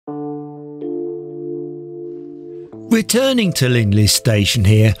Returning to Linleys Station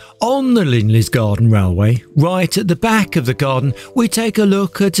here, on the Linleys Garden Railway, right at the back of the garden, we take a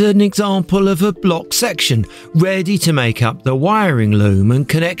look at an example of a block section, ready to make up the wiring loom and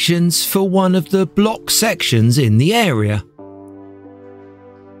connections for one of the block sections in the area.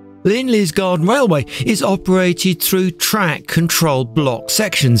 Linleys Garden Railway is operated through track-controlled block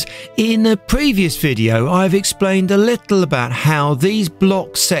sections. In a previous video, I've explained a little about how these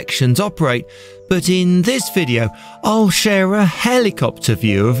block sections operate, but in this video, I'll share a helicopter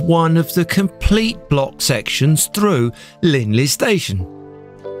view of one of the complete block sections through Linleys Station.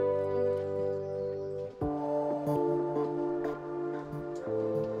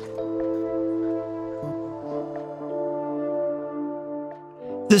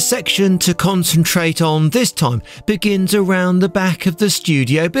 The section to concentrate on this time begins around the back of the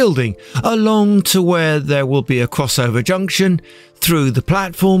studio building, along to where there will be a crossover junction, through the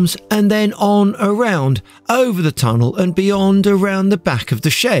platforms, and then on around, over the tunnel and beyond around the back of the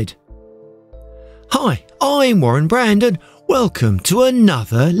shed. Hi, I'm Warren Brand and welcome to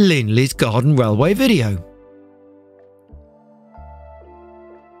another Linleys Garden Railway video.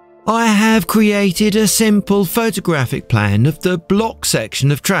 I have created a simple photographic plan of the block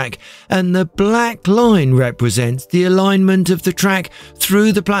section of track, and the black line represents the alignment of the track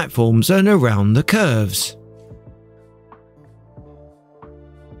through the platforms and around the curves.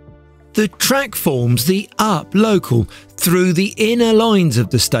 The track forms the up local through the inner lines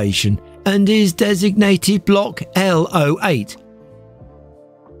of the station and is designated block L08.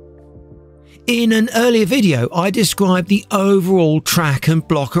 In an earlier video, I described the overall track and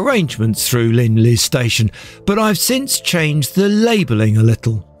block arrangements through Linleys Station, but I've since changed the labelling a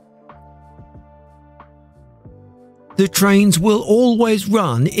little. The trains will always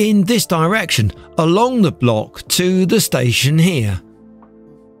run in this direction, along the block to the station here.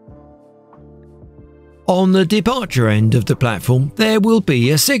 On the departure end of the platform, there will be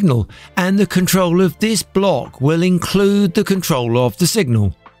a signal, and the control of this block will include the control of the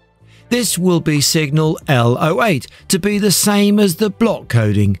signal. This will be signal L08 to be the same as the block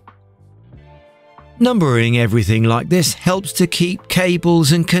coding. Numbering everything like this helps to keep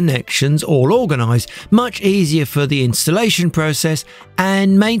cables and connections all organised, much easier for the installation process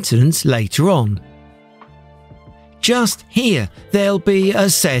and maintenance later on. Just here, there'll be a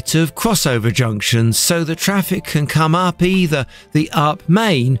set of crossover junctions so the traffic can come up either the up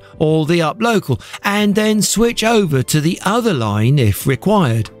main or the up local and then switch over to the other line if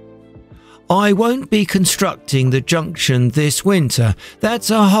required. I won't be constructing the junction this winter, that's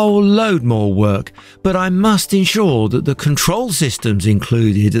a whole load more work, but I must ensure that the control systems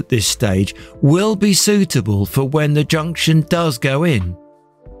included at this stage will be suitable for when the junction does go in.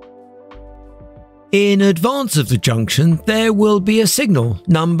 In advance of the junction, there will be a signal,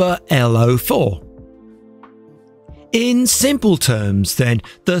 number L04. In simple terms then,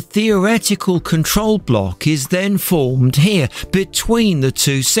 the theoretical control block is then formed here between the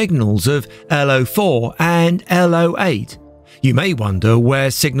two signals of L04 and L08. You may wonder where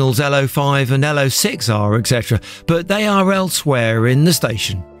signals L05 and L06 are, etc., but they are elsewhere in the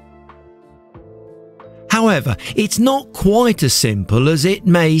station. However, it's not quite as simple as it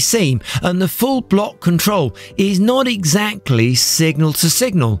may seem, and the full block control is not exactly signal to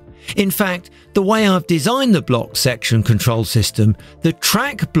signal. In fact, the way I've designed the block section control system, the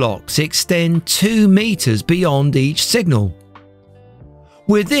track blocks extend 2 meters beyond each signal.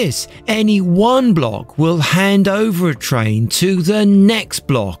 With this, any one block will hand over a train to the next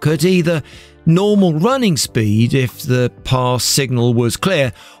block at either normal running speed if the pass signal was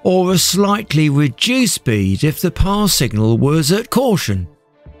clear, or a slightly reduced speed if the pass signal was at caution.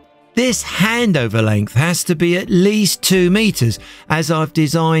 This handover length has to be at least 2 meters, as I've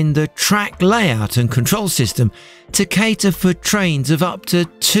designed the track layout and control system to cater for trains of up to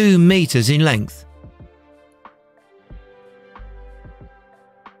 2 meters in length.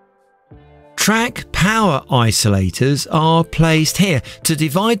 Track power isolators are placed here to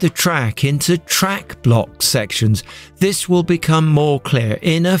divide the track into track block sections. This will become more clear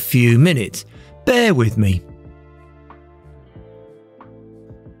in a few minutes. Bear with me.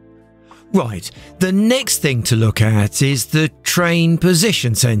 Right, the next thing to look at is the train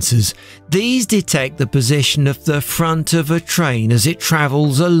position sensors. These detect the position of the front of a train as it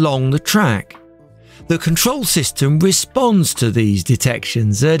travels along the track. The control system responds to these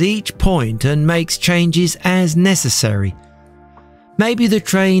detections at each point and makes changes as necessary. Maybe the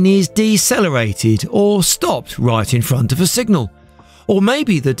train is decelerated or stopped right in front of a signal, or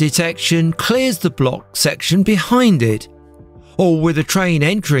maybe the detection clears the block section behind it. Or with a train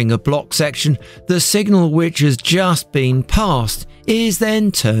entering a block section, the signal which has just been passed is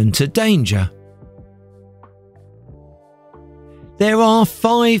then turned to danger. there are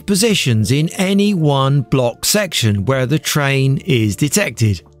 5 positions in any one block section where the train is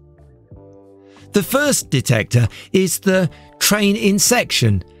detected. The first detector is the train in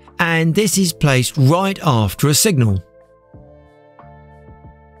section, and this is placed right after a signal.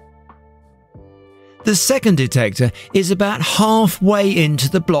 The second detector is about halfway into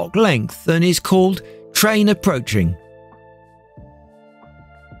the block length and is called train approaching.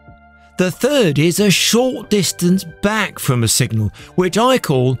 The third is a short distance back from a signal, which I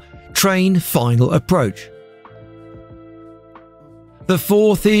call train final approach. The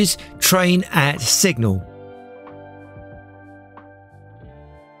fourth is train at signal.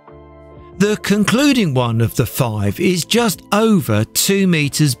 The concluding one of the 5 is just over 2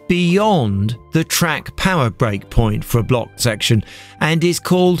 meters beyond the track power break point for a block section and is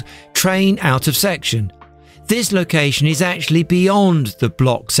called train out of section. This location is actually beyond the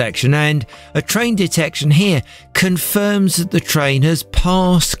block section, and a train detection here confirms that the train has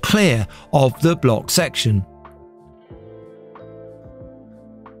passed clear of the block section.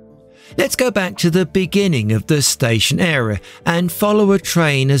 Let's go back to the beginning of the station area and follow a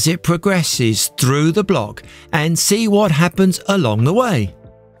train as it progresses through the block and see what happens along the way.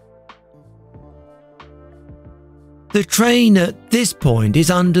 The train at this point is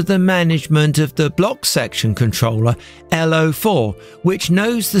under the management of the block section controller LO4, which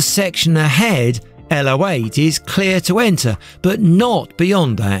knows the section ahead, LO8, is clear to enter, but not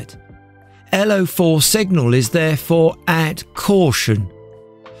beyond that. LO4 signal is therefore at caution.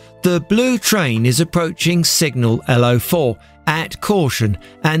 The blue train is approaching signal LO4 at caution,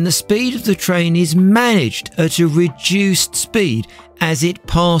 and the speed of the train is managed at a reduced speed as it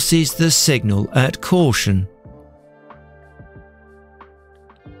passes the signal at caution.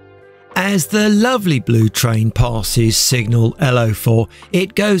 As the lovely blue train passes signal LO4,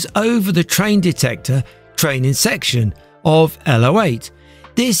 it goes over the train detector, train in section, of LO8.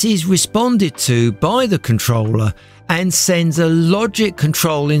 This is responded to by the controller and sends a logic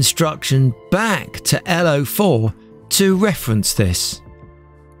control instruction back to LO4 to reference this.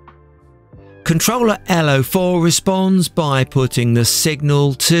 Controller LO4 responds by putting the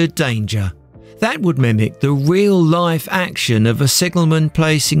signal to danger. That would mimic the real-life action of a signalman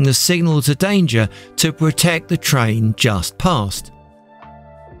placing the signal to danger to protect the train just past.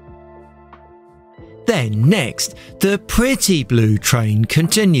 Then next, the pretty blue train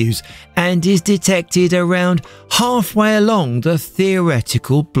continues and is detected around halfway along the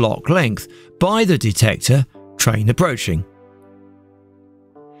theoretical block length by the detector train approaching.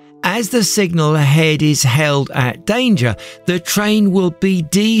 As the signal ahead is held at danger, the train will be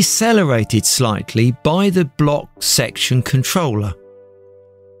decelerated slightly by the block section controller.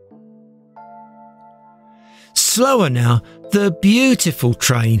 Slower now, the beautiful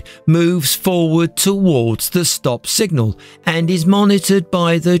train moves forward towards the stop signal and is monitored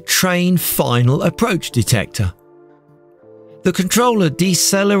by the train final approach detector. The controller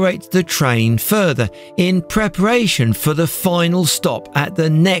decelerates the train further in preparation for the final stop at the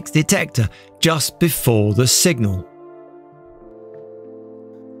next detector just before the signal.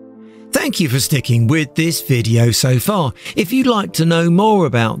 Thank you for sticking with this video so far. If you'd like to know more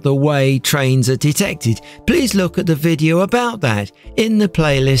about the way trains are detected, please look at the video about that in the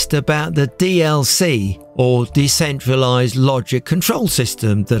playlist about the DLC, or Decentralised Logic Control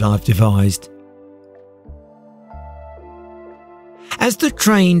system, that I've devised. As the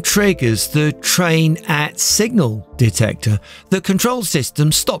train triggers the train at signal detector, the control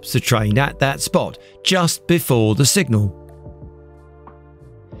system stops the train at that spot just before the signal.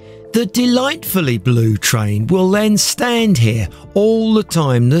 The delightfully blue train will then stand here all the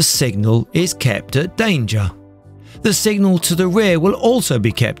time the signal is kept at danger. The signal to the rear will also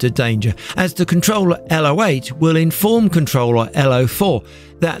be kept at danger, as the controller LO8 will inform controller LO4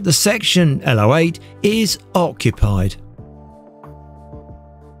 that the section LO8 is occupied.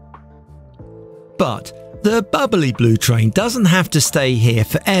 But the bubbly blue train doesn't have to stay here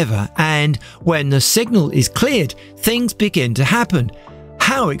forever, and when the signal is cleared, things begin to happen.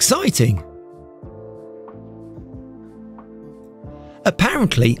 How exciting!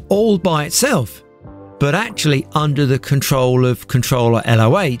 Apparently all by itself, but actually under the control of controller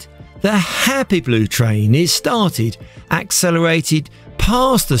LO8, the happy blue train is started, accelerated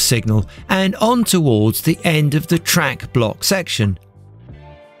past the signal and on towards the end of the track block section.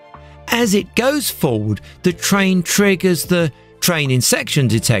 As it goes forward, the train triggers the train in section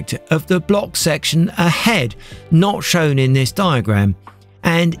detector of the block section ahead, not shown in this diagram,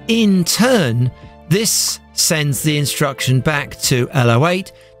 and in turn this sends the instruction back to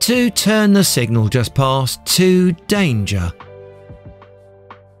LO8 to turn the signal just past to danger.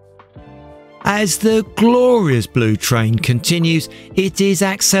 As the glorious blue train continues, it is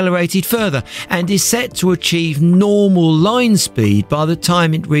accelerated further and is set to achieve normal line speed by the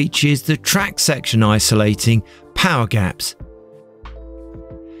time it reaches the track section isolating power gaps.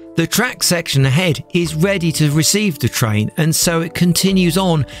 The track section ahead is ready to receive the train, and so it continues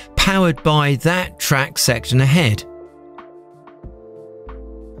on, powered by that track section ahead.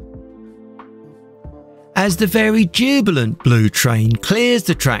 As the very jubilant blue train clears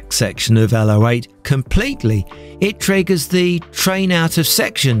the track section of L08 completely, it triggers the train out of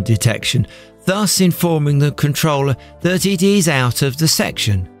section detection, thus informing the controller that it is out of the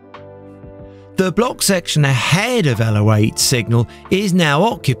section. The block section ahead of L08 signal is now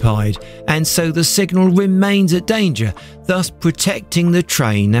occupied, and so the signal remains at danger, thus protecting the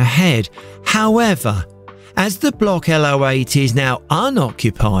train ahead. However, as the block L08 is now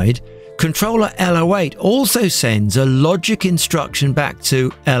unoccupied, controller L08 also sends a logic instruction back to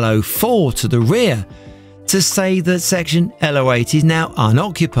L04 to the rear to say that section L08 is now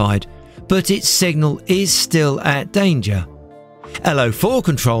unoccupied, but its signal is still at danger. L04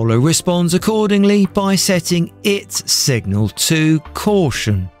 controller responds accordingly by setting its signal to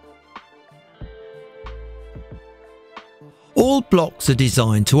caution. All blocks are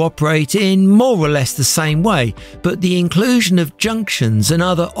designed to operate in more or less the same way, but the inclusion of junctions and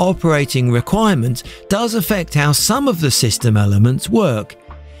other operating requirements does affect how some of the system elements work.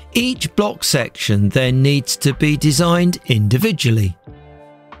 Each block section then needs to be designed individually.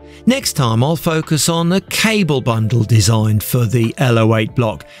 Next time I'll focus on the cable bundle designed for the L08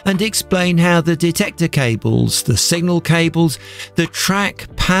 block and explain how the detector cables, the signal cables, the track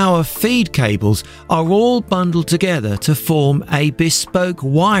power feed cables are all bundled together to form a bespoke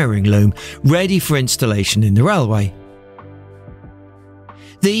wiring loom ready for installation in the railway.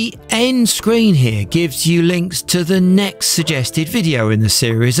 The end screen here gives you links to the next suggested video in the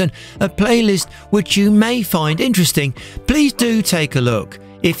series and a playlist which you may find interesting. Please do take a look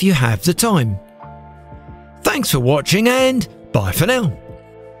if you have the time. Thanks for watching and bye for now.